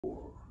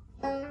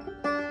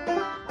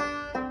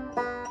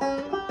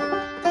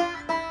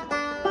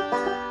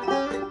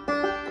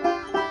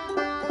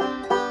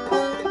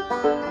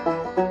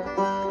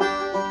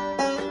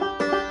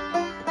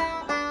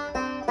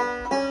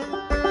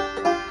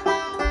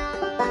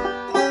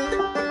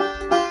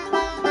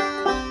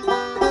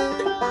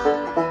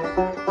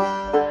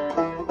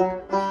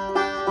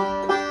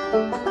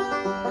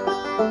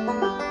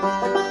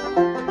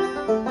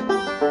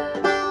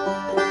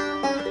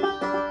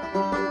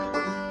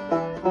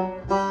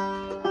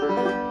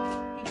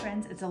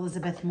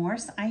Elizabeth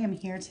Morse. I am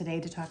here today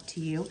to talk to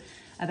you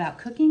about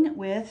cooking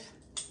with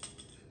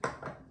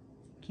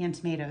canned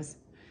tomatoes.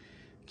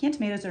 Canned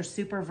tomatoes are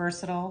super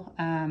versatile.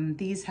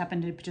 These happen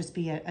to just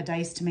be a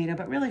diced tomato,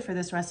 but really for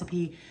this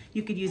recipe,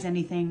 you could use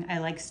anything. I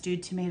like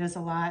stewed tomatoes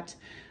a lot.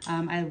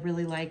 I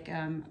really like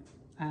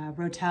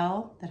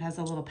rotel that has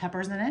a little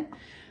peppers in it.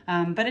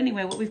 But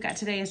anyway, what we've got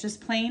today is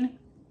just plain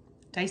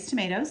diced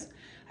tomatoes.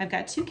 I've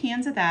got 2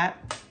 cans of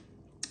that.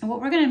 And what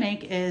we're gonna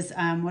make is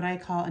what I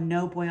call a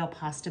no-boil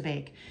pasta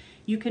bake.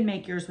 You can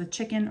make yours with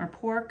chicken or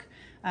pork.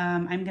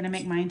 I'm gonna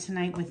make mine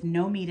tonight with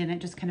no meat in it,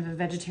 just kind of a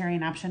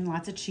vegetarian option,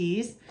 lots of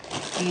cheese.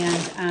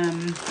 And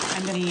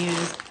I'm gonna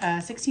use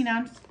 16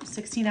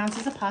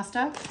 ounces of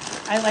pasta.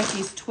 I like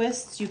these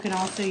twists. You can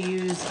also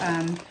use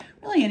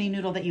really any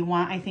noodle that you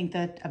want. I think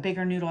that a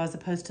bigger noodle as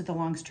opposed to the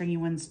long stringy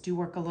ones do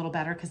work a little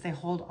better because they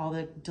hold all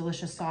the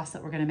delicious sauce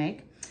that we're gonna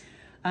make.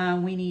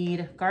 We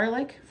need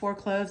garlic, 4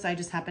 cloves. I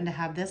just happen to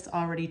have this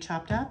already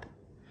chopped up.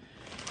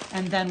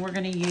 And then we're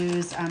gonna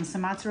use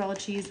some mozzarella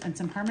cheese and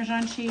some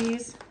Parmesan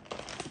cheese.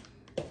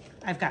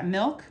 I've got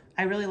milk.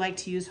 I really like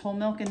to use whole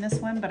milk in this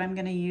one, but I'm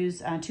gonna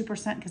use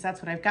 2% because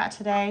that's what I've got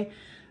today.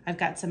 I've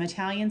got some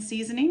Italian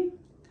seasoning,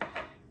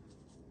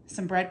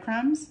 some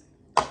breadcrumbs,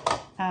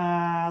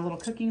 a little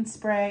cooking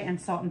spray,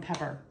 and salt and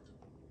pepper.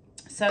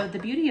 So the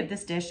beauty of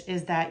this dish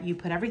is that you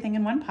put everything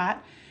in one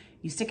pot,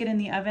 you stick it in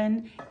the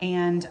oven,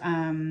 and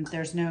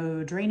there's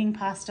no draining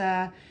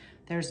pasta,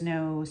 there's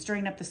no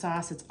stirring up the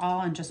sauce. It's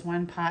all in just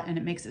one pot, and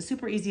it makes it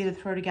super easy to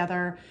throw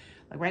together.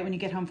 Like right when you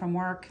get home from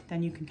work,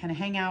 then you can kind of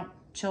hang out,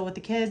 chill with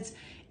the kids,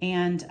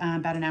 and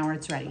about an hour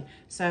it's ready.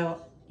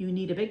 So you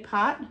need a big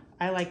pot.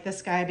 I like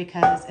this guy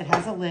because it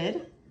has a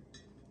lid.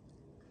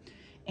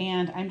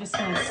 And I'm just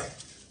gonna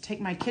take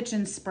my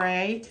kitchen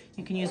spray.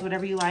 You can use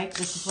whatever you like.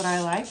 This is what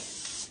I like.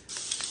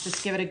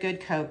 Just give it a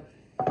good coat.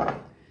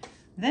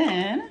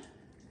 Then,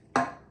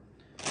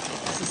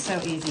 this is so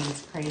easy,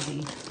 it's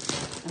crazy.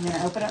 I'm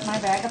gonna open up my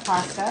bag of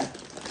pasta.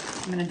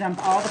 I'm gonna dump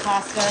all the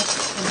pasta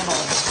in the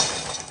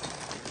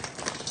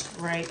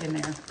bowl. Right in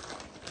there.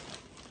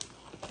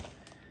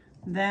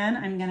 Then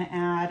I'm gonna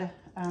add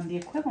the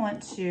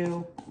equivalent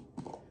to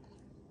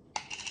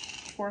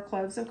 4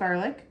 cloves of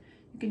garlic.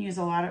 You can use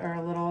a lot or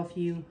a little if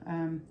you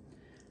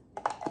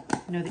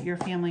know that your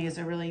family is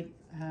a really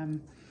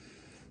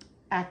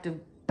active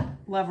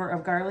lover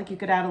of garlic. You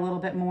could add a little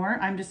bit more.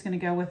 I'm just gonna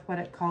go with what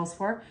it calls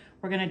for.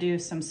 We're gonna do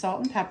some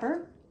salt and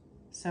pepper.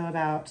 So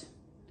about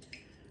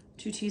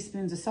 2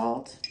 teaspoons of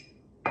salt.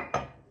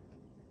 I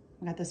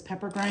got this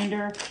pepper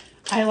grinder.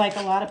 I like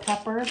a lot of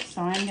pepper,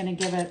 so I'm gonna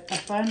give it a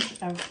bunch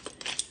of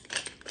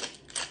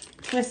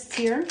twists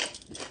here.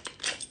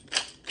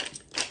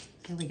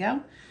 Here we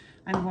go.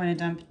 I'm going to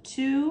dump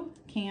 2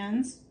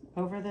 cans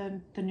over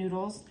the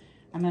noodles.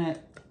 I'm gonna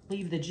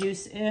leave the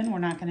juice in. We're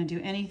not gonna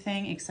do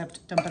anything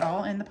except dump it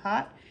all in the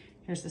pot.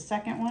 Here's the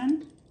second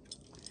one.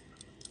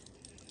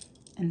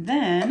 And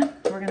then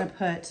we're gonna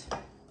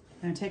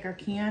take our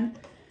can.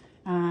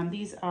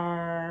 These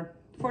are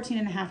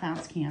 14.5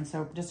 ounce cans,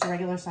 so just a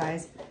regular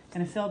size.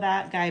 Gonna fill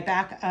that guy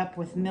back up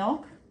with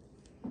milk.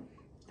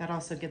 That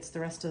also gets the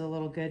rest of the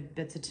little good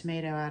bits of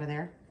tomato out of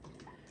there.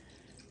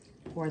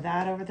 Pour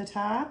that over the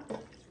top.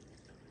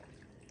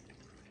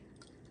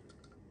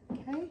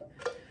 Okay.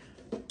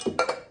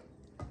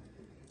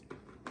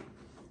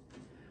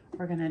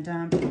 We're gonna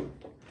dump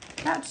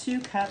about 2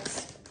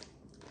 cups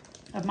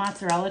of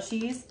mozzarella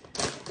cheese.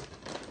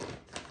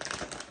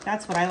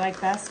 That's what I like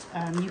best.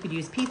 You could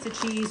use pizza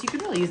cheese. You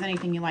could really use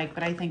anything you like,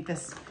 but I think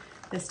this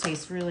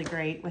tastes really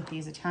great with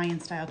these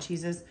Italian style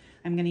cheeses.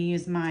 I'm gonna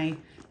use my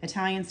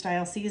Italian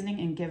style seasoning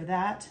and give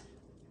that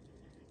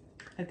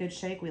a good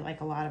shake. We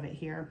like a lot of it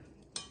here.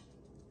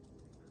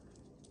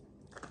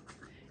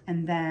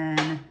 And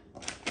then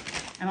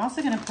I'm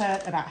also gonna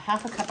put about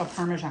half a cup of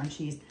Parmesan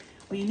cheese.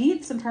 We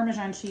need some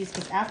Parmesan cheese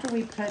because after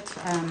we put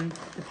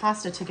the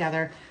pasta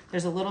together,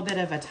 there's a little bit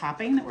of a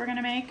topping that we're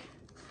gonna make.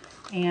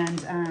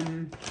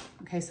 And,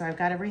 okay, so I've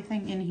got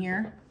everything in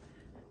here.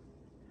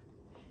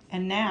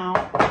 And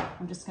now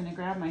I'm just gonna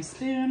grab my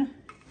spoon,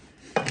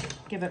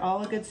 give it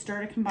all a good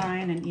stir to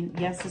combine. And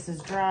yes, this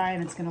is dry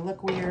and it's gonna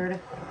look weird,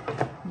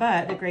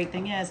 but the great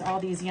thing is all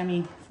these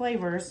yummy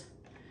flavors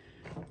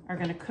are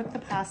gonna cook the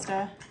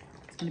pasta.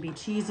 It's gonna be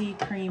cheesy,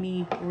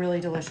 creamy,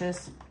 really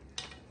delicious.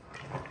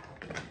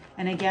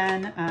 And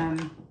again,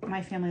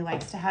 my family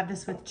likes to have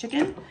this with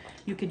chicken.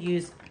 You could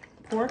use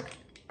pork,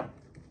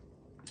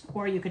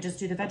 or you could just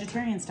do the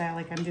vegetarian style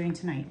like I'm doing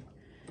tonight.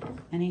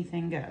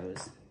 Anything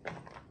goes.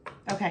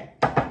 Okay,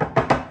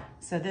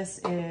 so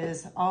this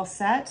is all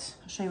set.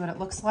 I'll show you what it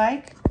looks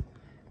like.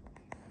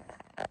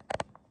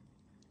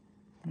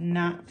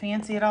 Not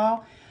fancy at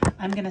all.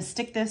 I'm gonna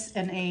stick this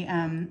in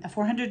a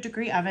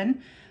 400-degree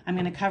oven. I'm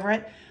gonna cover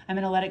it. I'm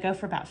gonna let it go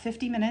for about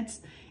 50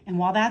 minutes. And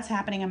while that's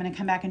happening, I'm gonna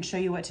come back and show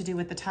you what to do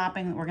with the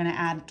topping that we're gonna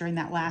add during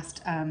that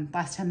last 10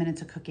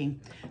 minutes of cooking.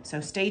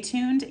 So stay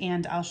tuned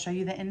and I'll show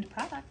you the end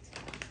product.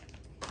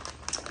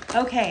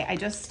 Okay, I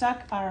just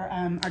stuck our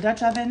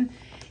Dutch oven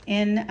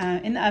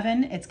in the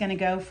oven. It's gonna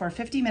go for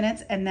 50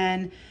 minutes, and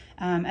then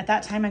at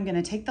that time I'm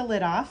gonna take the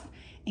lid off,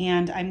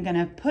 and I'm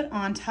gonna put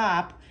on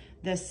top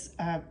this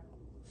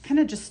kind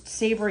of just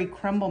savory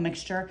crumble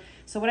mixture.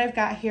 So what I've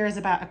got here is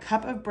about a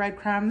cup of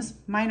breadcrumbs.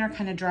 Mine are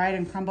kind of dried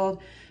and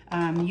crumbled.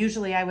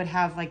 Usually I would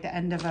have like the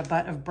end of a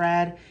butt of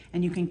bread,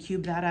 and you can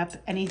cube that up.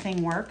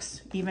 Anything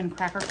works. Even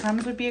cracker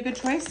crumbs would be a good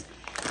choice.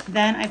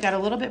 Then I've got a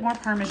little bit more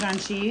Parmesan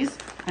cheese.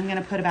 I'm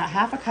gonna put about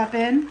half a cup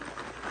in.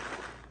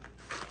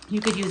 You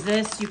could use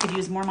this, you could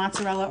use more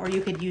mozzarella, or you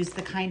could use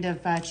the kind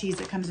of cheese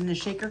that comes in the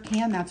shaker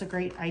can. That's a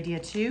great idea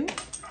too.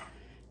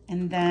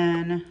 And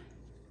then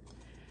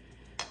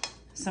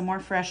some more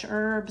fresh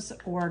herbs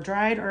or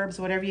dried herbs,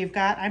 whatever you've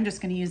got. I'm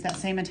just gonna use that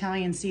same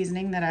Italian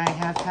seasoning that I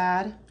have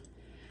had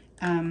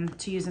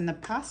to use in the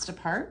pasta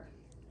part.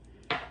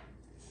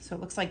 So it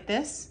looks like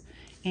this.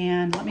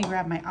 And let me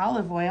grab my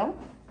olive oil.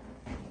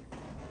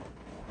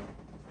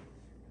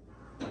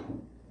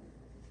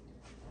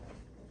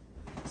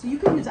 So you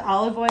can use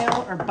olive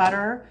oil or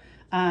butter,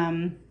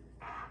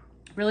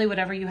 really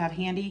whatever you have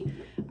handy.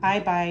 I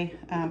buy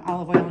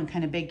olive oil in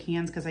kind of big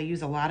cans because I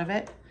use a lot of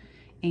it.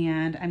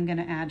 And I'm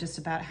gonna add just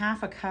about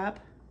half a cup,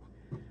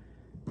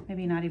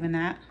 maybe not even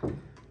that.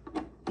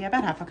 Yeah,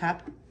 about half a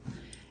cup.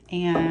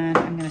 And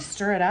I'm gonna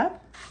stir it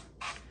up.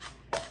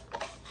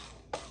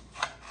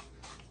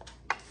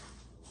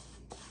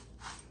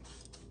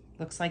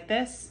 Looks like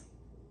this,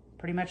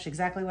 pretty much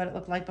exactly what it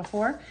looked like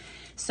before.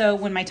 So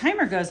when my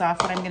timer goes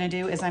off, what I'm gonna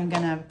do is I'm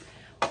gonna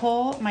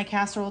pull my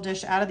casserole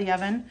dish out of the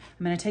oven.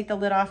 I'm gonna take the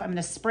lid off, I'm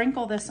gonna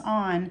sprinkle this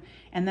on,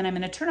 and then I'm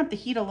gonna turn up the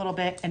heat a little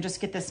bit and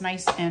just get this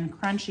nice and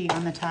crunchy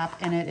on the top,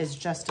 and it is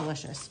just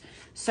delicious.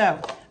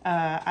 So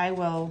I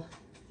will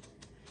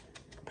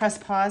press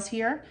pause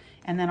here,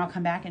 and then I'll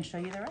come back and show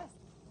you the rest.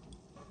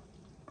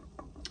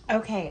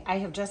 Okay, I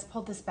have just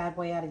pulled this bad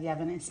boy out of the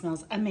oven. It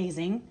smells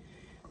amazing.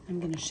 I'm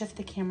gonna shift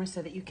the camera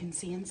so that you can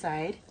see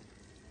inside.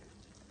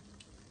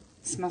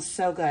 It smells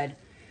so good.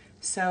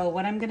 So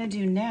what I'm gonna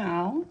do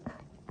now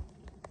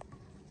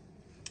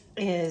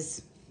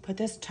is put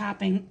this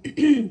topping,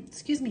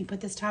 excuse me,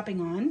 put this topping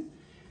on.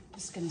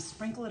 Just gonna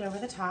sprinkle it over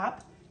the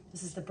top.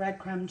 This is the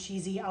breadcrumb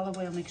cheesy olive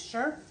oil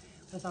mixture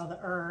with all the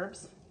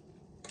herbs.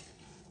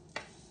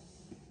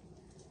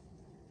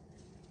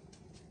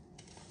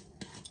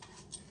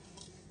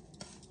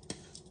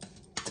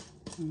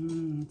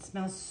 It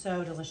smells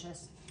so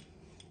delicious.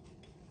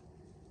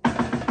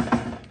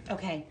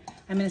 Okay,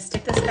 I'm gonna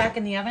stick this back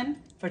in the oven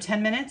for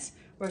 10 minutes.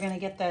 We're gonna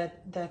get the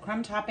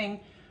crumb topping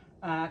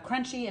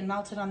crunchy and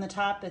melted on the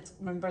top.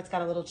 Remember, it's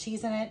got a little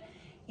cheese in it.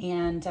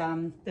 And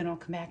then I'll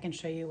come back and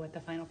show you what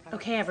the final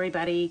product. Okay,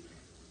 everybody,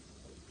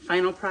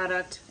 final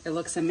product. It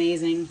looks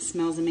amazing,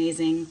 smells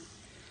amazing.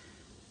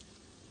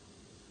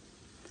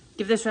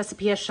 Give this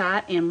recipe a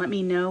shot and let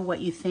me know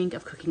what you think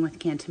of cooking with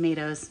canned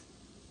tomatoes.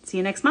 See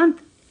you next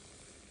month.